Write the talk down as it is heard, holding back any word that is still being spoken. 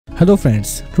Hello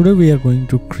friends, today we are going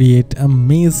to create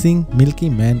amazing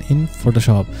Milky Man in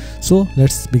Photoshop. So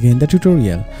let's begin the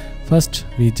tutorial. First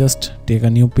we just take a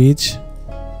new page,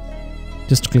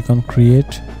 just click on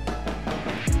create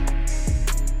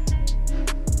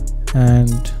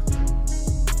and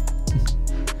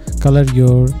color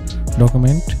your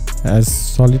document as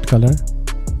solid color.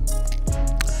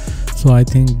 So I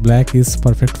think black is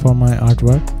perfect for my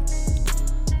artwork.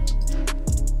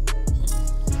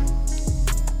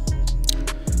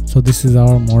 So this is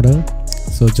our model.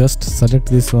 So just select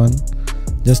this one,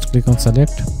 just click on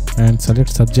select and select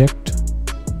subject.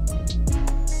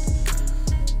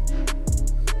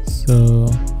 So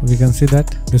we can see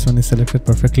that this one is selected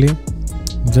perfectly.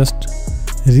 Just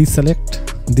reselect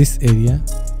this area.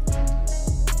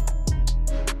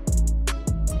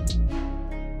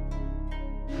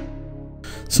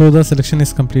 So the selection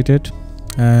is completed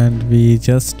and we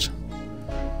just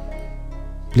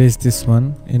place this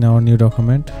one in our new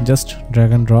document. Just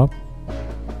drag and drop.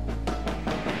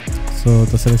 So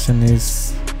the selection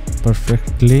is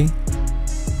perfectly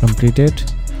completed,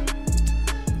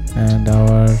 and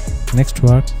our next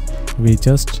work, we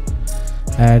just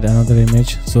add another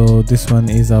image. So this one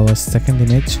is our second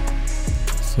image.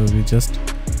 So we just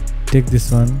take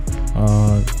this one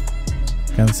or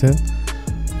cancel,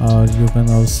 or you can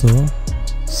also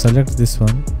select this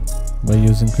one by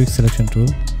using quick selection tool,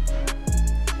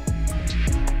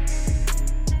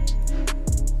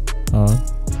 or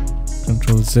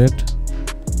Ctrl Z,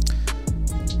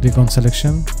 click on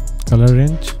selection, color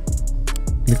range,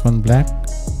 click on black.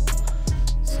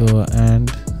 So and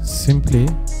simply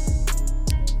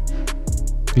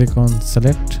click on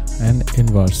select and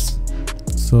inverse.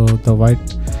 So the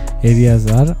white areas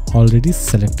are already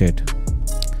selected,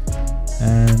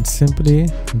 and simply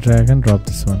drag and drop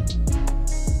this one.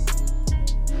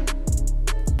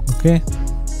 Okay,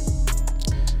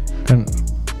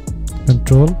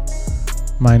 Control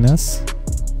minus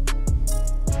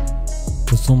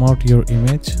to zoom out your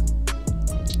image.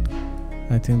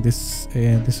 I think this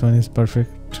one is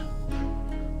perfect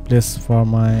place for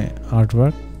my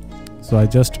artwork. So I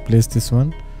just place this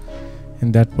one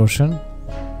in that portion.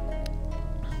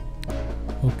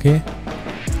 Okay,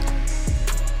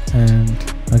 and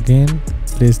again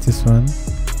place this one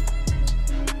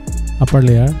upper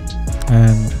layer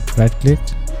and right click,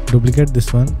 duplicate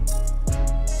this one,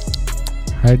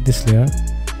 hide this layer,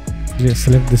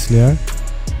 select this layer,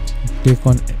 click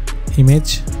on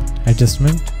image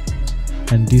adjustment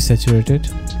and desaturate it.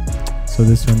 So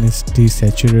this one is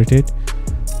desaturated,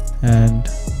 and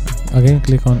again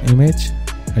click on image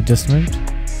adjustment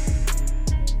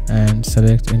and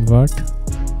select invert.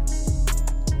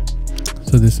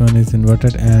 So this one is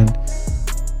inverted, and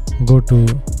go to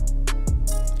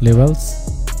levels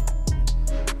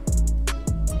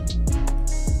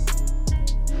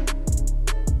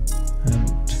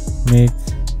and make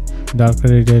darker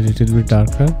area a little bit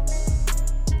darker.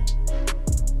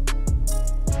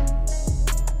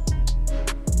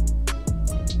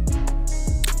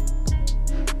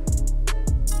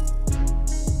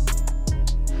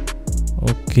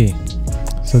 Okay,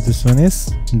 so this one is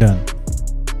done.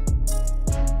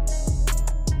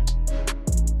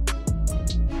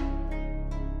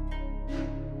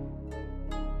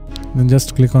 Then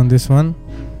just click on this one.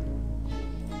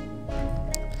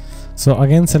 So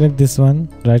again select this one,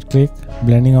 right click,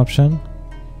 blending option,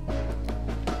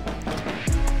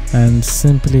 and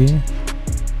simply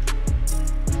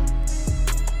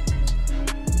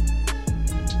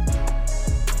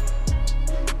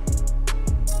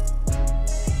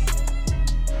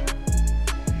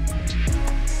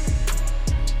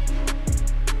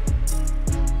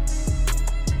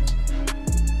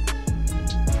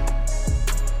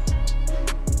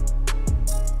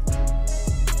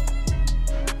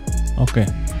okay.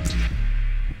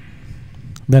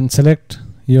 Then select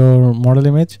your model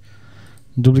image,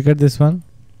 duplicate this one,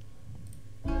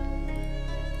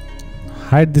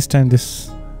 hide this time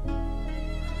this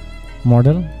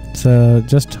model. So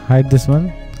just hide this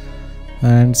one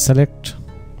and select,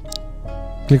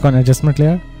 click on adjustment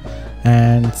layer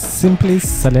and simply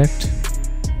select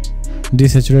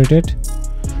desaturated.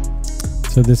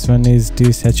 So this one is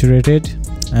desaturated,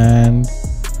 and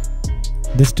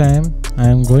this time I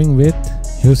am going with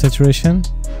hue saturation.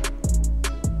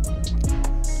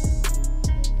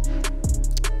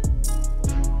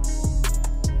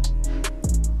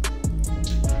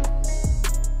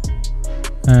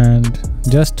 And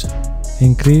just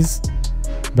increase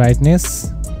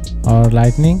brightness or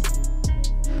lightning.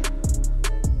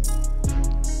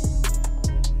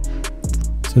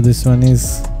 So this one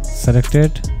is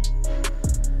selected,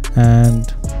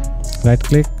 and right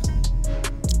click,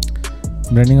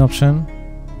 blending option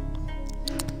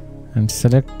and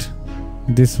select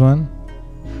this one.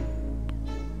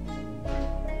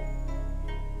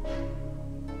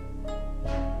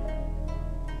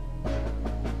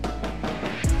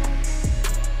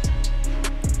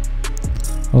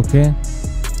 Okay,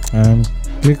 and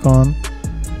click on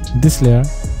this layer,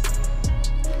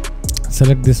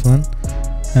 select this one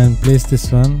and place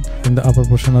this one in the upper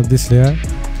portion of this layer.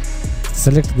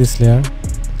 Select this layer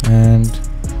and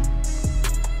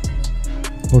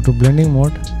go to blending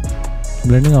mode,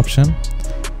 blending option,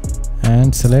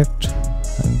 and select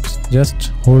and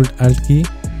just hold Alt key.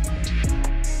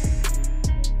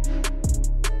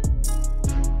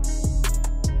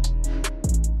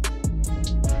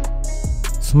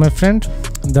 So my friend,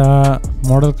 the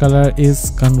model color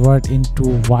is convert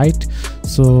into white,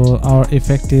 so our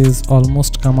effect is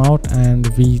almost come out, and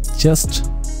we just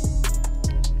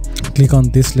click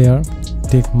on this layer,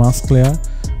 take mask layer,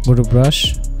 go to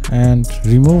brush and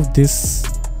remove this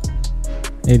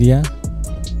area,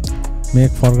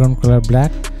 make foreground color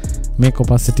black, make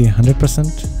opacity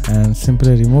 100% and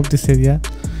simply remove this area.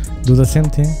 Do the same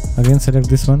thing again, select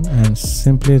this one and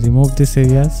simply remove these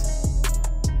areas.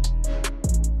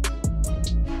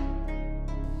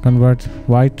 Convert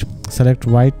white, select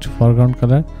white foreground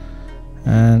color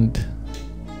and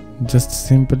just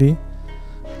simply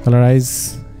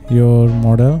colorize your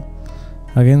model.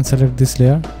 Again select this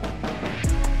layer,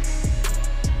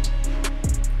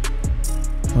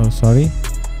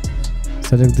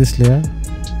 select this layer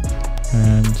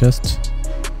and just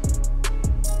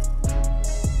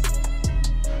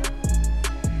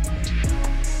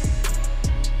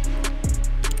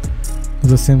do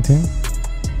the same thing.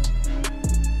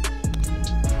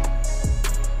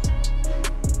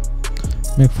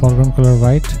 Make foreground color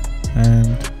white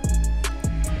and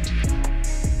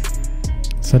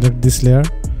select this layer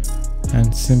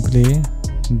and simply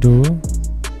do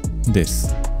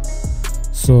this.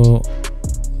 So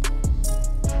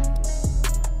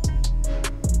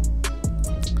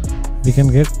we can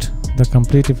get the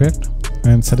complete effect.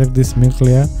 And select this milk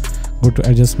layer, go to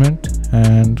adjustment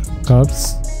and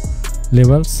curves,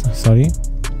 levels,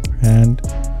 and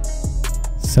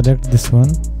select this one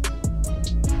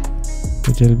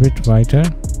a little bit whiter.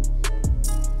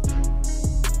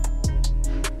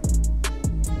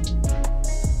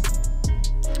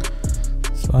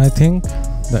 So I think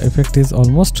the effect is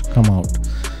almost come out.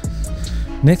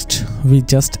 Next we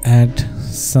just add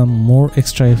some more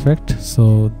extra effect.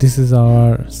 So this is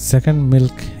our second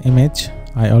milk image.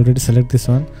 I already select this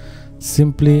one,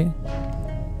 simply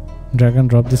drag and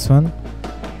drop this one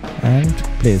and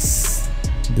place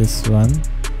this one.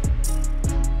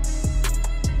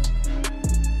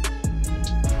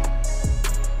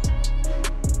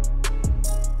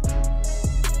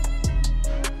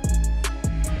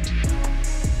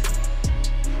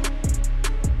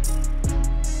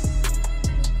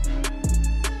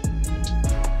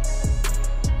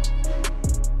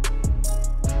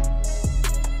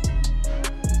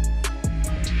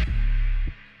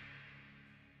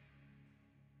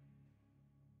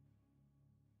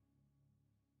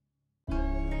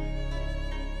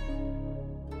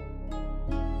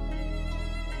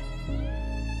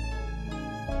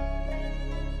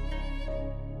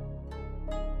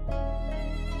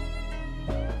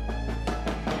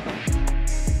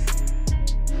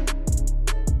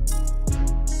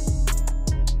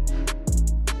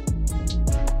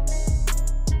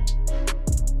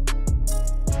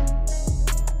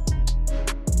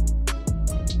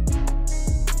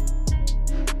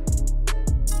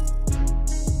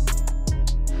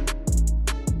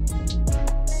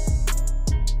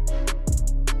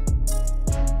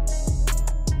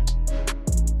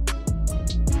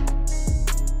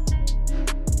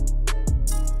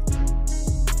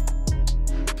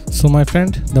 So my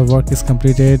friend, the work is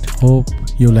completed. Hope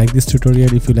you like this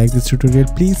tutorial. If you like this tutorial,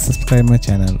 please subscribe my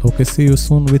channel. Okay, see you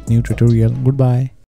soon with new tutorial. Goodbye.